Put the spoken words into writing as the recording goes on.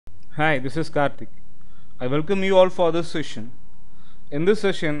Hi, this is Karthik. I welcome you all for this session. In this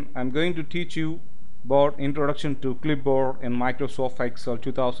session, I'm going to teach you about Introduction to Clipboard in Microsoft Excel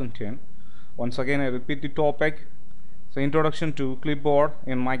 2010. Once again, I repeat the topic. So, Introduction to Clipboard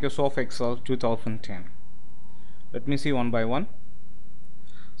in Microsoft Excel 2010. Let me see one by one.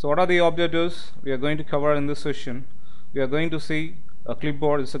 So, what are the objectives we are going to cover in this session? We are going to see a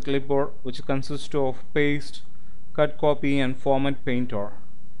clipboard is a clipboard which consists of paste, cut, copy, and format painter.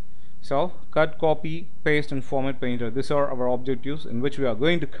 So cut, copy, paste, and format painter, these are our objectives in which we are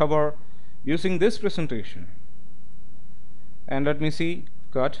going to cover using this presentation. And let me see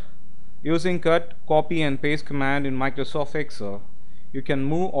cut. Using cut, copy, and paste command in Microsoft Excel, you can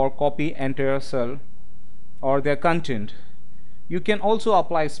move or copy entire cell or their content. You can also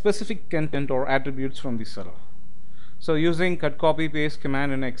apply specific content or attributes from the cell. So using cut, copy, paste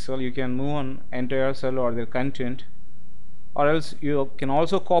command in Excel, you can move an entire cell or their content, or else you can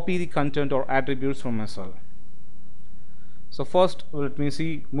also copy the content or attributes from a cell. So first let me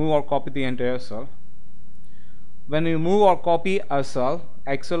see move or copy the entire cell. When you move or copy a cell,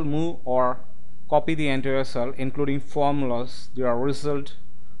 Excel move or copy the entire cell including formulas, there are result,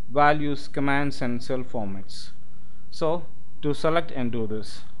 values, commands, and cell formats. So to select and do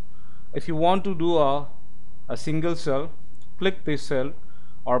this, if you want to do a single cell, click this cell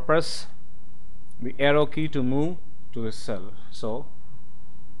or press the arrow key to move to this cell. So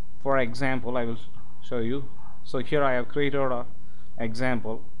for example, I will show you. So here I have created a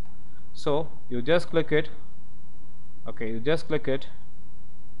example. So you just click it. Okay, you just click it.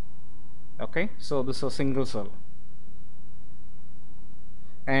 Okay, so this is a single cell,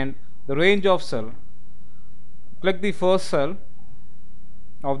 and the range of cell, click the first cell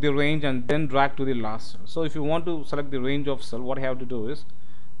of the range and then drag to the last cell. So if you want to select the range of cell, what you have to do is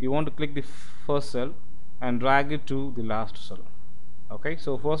you want to click the first cell and drag it to the last cell. Okay,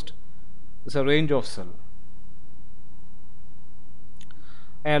 so first is a range of cell.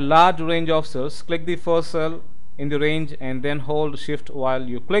 A large range of cells, click the first cell in the range and then hold shift while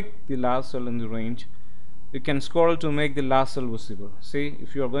you click the last cell in the range. You can scroll to make the last cell visible. See,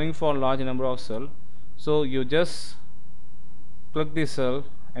 if you are going for a large number of cells, so you just click the cell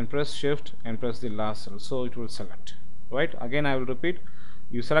and press shift and press the last cell, so it will select. Right, again I will repeat,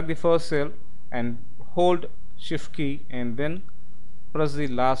 you select the first cell and hold shift key and then press the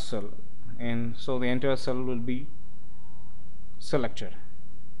last cell, and so the entire cell will be selected.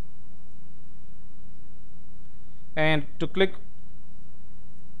 And to click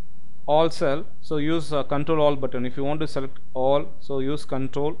all cell, so use control all button. If you want to select all, so use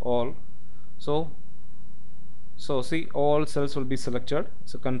control all. So see, all cells will be selected,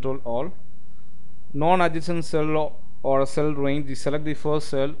 so control all. Non-adjacent cell or cell range, you select the first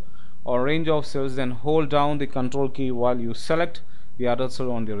cell or range of cells, then hold down the control key while you select the other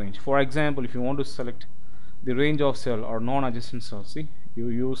cell on the range. For example, if you want to select the range of cell or non-adjacent cell, see, you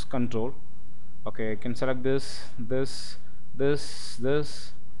use control. Okay, I can select this, this, this,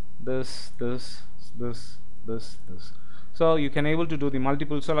 this, this, this, this, this, this. So you can able to do the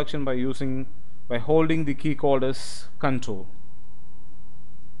multiple selection by holding the key called as control.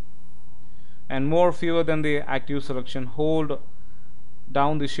 And more fewer than the active selection, hold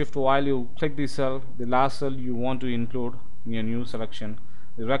down the shift while you click the cell, the last cell you want to include in your new selection.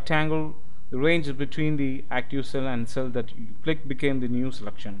 The rectangle, the range between the active cell and cell that you click became the new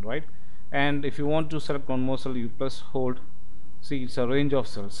selection, right? And if you want to select one more cell, you press hold. See, it's a range of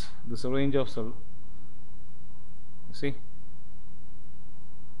cells. This is a range of cell. See,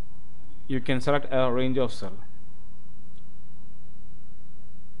 you can select a range of cell.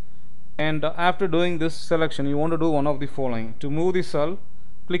 And after doing this selection, you want to do one of the following. To move the cell,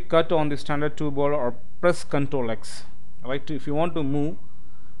 click cut on the standard toolbar or press Ctrl X. Right, if you want to move,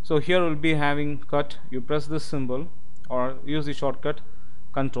 so here we'll be having cut, you press this symbol or use the shortcut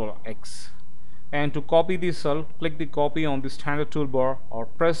Ctrl X. And to copy the cell, click the copy on the standard toolbar or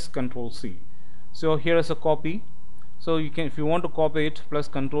press Ctrl C. So here is a copy. So you can, if you want to copy it, press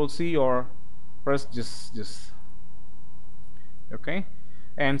Ctrl C or press just. Okay,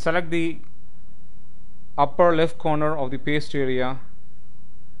 and select the upper left corner of the paste area.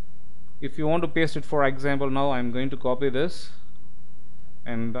 If you want to paste it, for example, now I'm going to copy this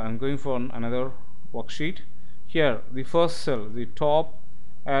and I'm going for another worksheet. Here the first cell, the top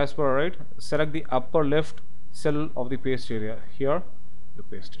as per, right, select the upper left cell of the paste area. Here you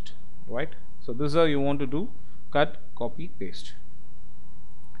paste it, right? So this is how you want to do cut, copy, paste.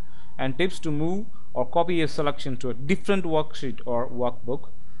 And tips to move or copy a selection to a different worksheet or workbook,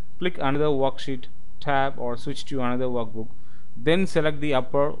 click another worksheet tab or switch to another workbook, then select the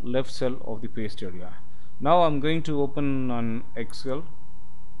upper left cell of the paste area. Now I'm going to open an Excel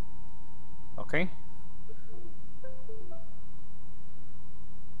Okay,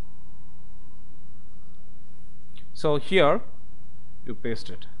 so here you paste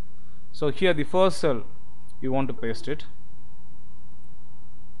it. So here the first cell you want to paste it.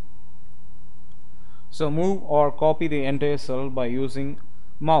 So move or copy the entire cell by using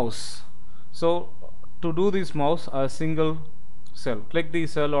mouse. So to do this mouse, a single cell, click the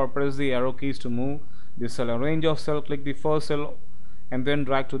cell or press the arrow keys to move the cell. A range of cell, click the first cell and then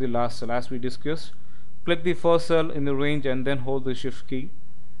drag to the last cell as we discussed. Click the first cell in the range and then hold the shift key.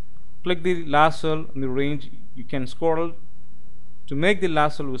 Click the last cell in the range. You can scroll to make the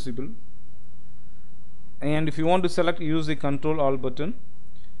last cell visible, and if you want to select, use the Control Alt button,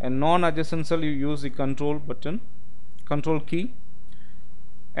 and non-adjacent cell you use the Control key,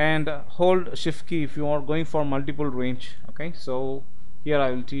 and hold shift key if you are going for multiple range. Okay, so here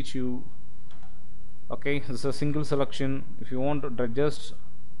I will teach you. Okay, this is a single selection. If you want to just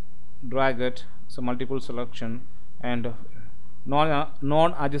drag it, it's a multiple selection. And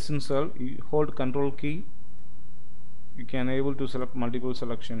non-adjacent cell, you hold Control key, you can able to select multiple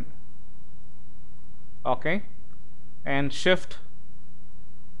selection. Okay, and shift,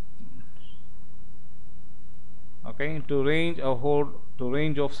 okay, to range or hold to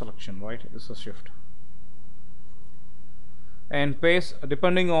range of selection, right? It's a shift, and paste.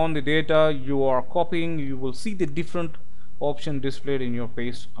 Depending on the data you are copying, you will see the different option displayed in your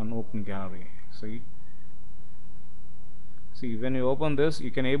paste on open gallery. See when you open this,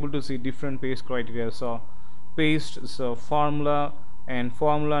 you can able to see different paste criteria. So paste is a formula and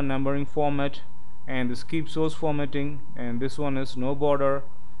formula numbering format, and this keep source formatting, and this one is no border,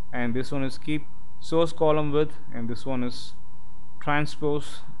 and this one is keep source column width, and this one is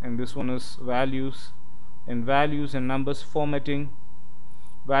transpose, and this one is values, and values and numbers formatting,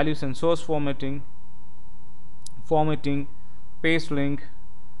 values and source formatting, paste link,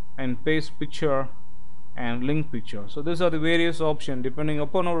 and paste picture, and link picture. So these are the various options. Depending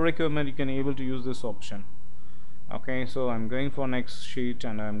upon our requirement, you can able to use this option. Okay, so I'm going for next sheet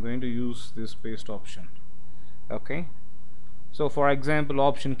and I'm going to use this paste option. Okay, so for example,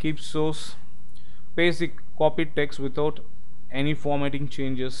 option keep source, paste the copied text without any formatting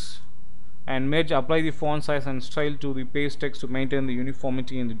changes, and merge, apply the font size and style to the paste text to maintain the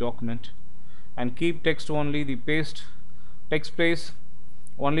uniformity in the document, and keep text only, the paste text place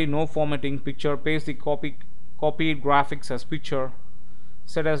only, no formatting. Picture, paste the copied graphics as picture,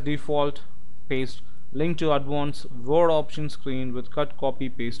 set as default, paste link to advanced word option screen with cut, copy,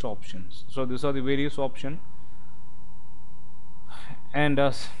 paste options. So these are the various options, and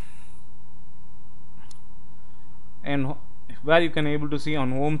where you can able to see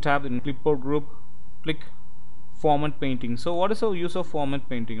on home tab in clipboard group, click format painting. So what is the use of format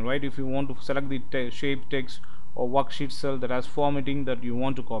painting, right? If you want to select the shape, text or worksheet cell that has formatting that you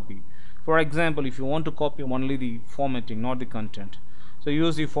want to copy. For example, if you want to copy only the formatting, not the content, so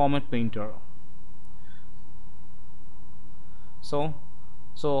use the format painter. So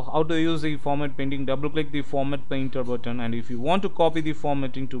how to use the format painting? Double click the format painter button, and if you want to copy the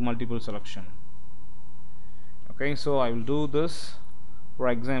formatting to multiple selection. Okay, so I will do this. For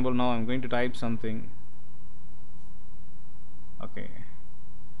example, now I'm going to type something. Okay,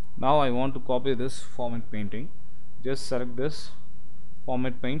 now I want to copy this format painting. Just select this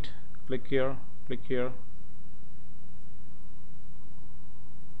format paint, click here, click here,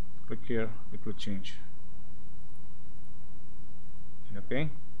 click here, it will change. Okay,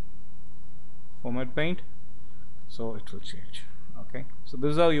 format paint, so it will change. Okay, so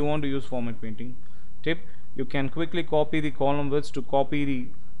this is how you want to use format painting. Tip: you can quickly copy the column widths to copy the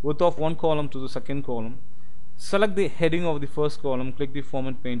width of one column to the second column. Select the heading of the first column, click the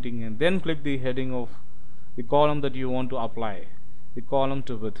format painting, and then click the heading of the column that you want to apply the column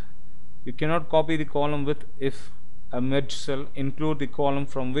to width. You cannot copy the column width if a merge cell include the column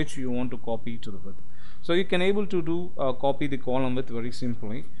from which you want to copy to the width. So you can able to do copy the column width very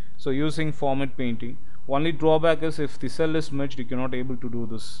simply. So using format painting. Only drawback is if the cell is merged, you cannot able to do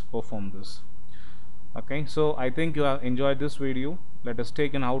this, perform this. Okay, so I think you have enjoyed this video. Let us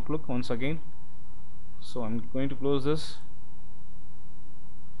take an outlook once again. So I'm going to close this.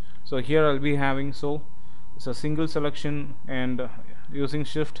 So here I'll be having, so it's a single selection, and using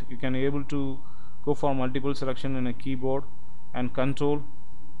shift you can able to go for multiple selection in a keyboard, and control,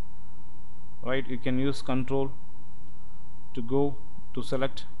 right? You can use control to go to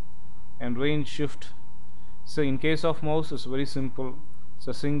select, and range shift. So in case of mouse, it's very simple. It's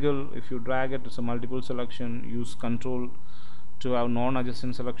a single. If you drag it, it's a multiple selection. Use control to have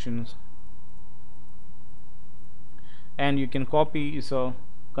non-adjacent selections, and you can copy is a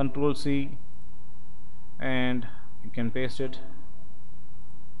control C, and you can paste it.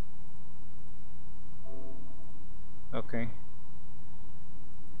 Okay,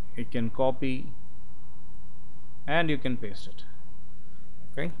 you can copy and you can paste it.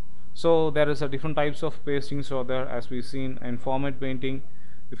 Okay, so there is a different types of pastings are there, as we've seen in format painting.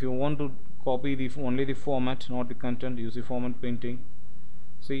 If you want to copy the only the format, not the content, use the format painting.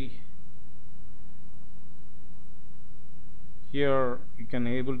 See, here you can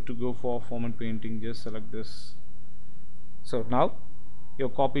able to go for format painting. Just select this. So now you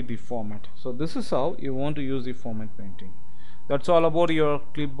copy the format. So this is how you want to use the format painting. That's all about your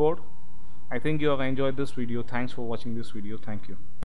clipboard. I think you have enjoyed this video. Thanks for watching this video. Thank you.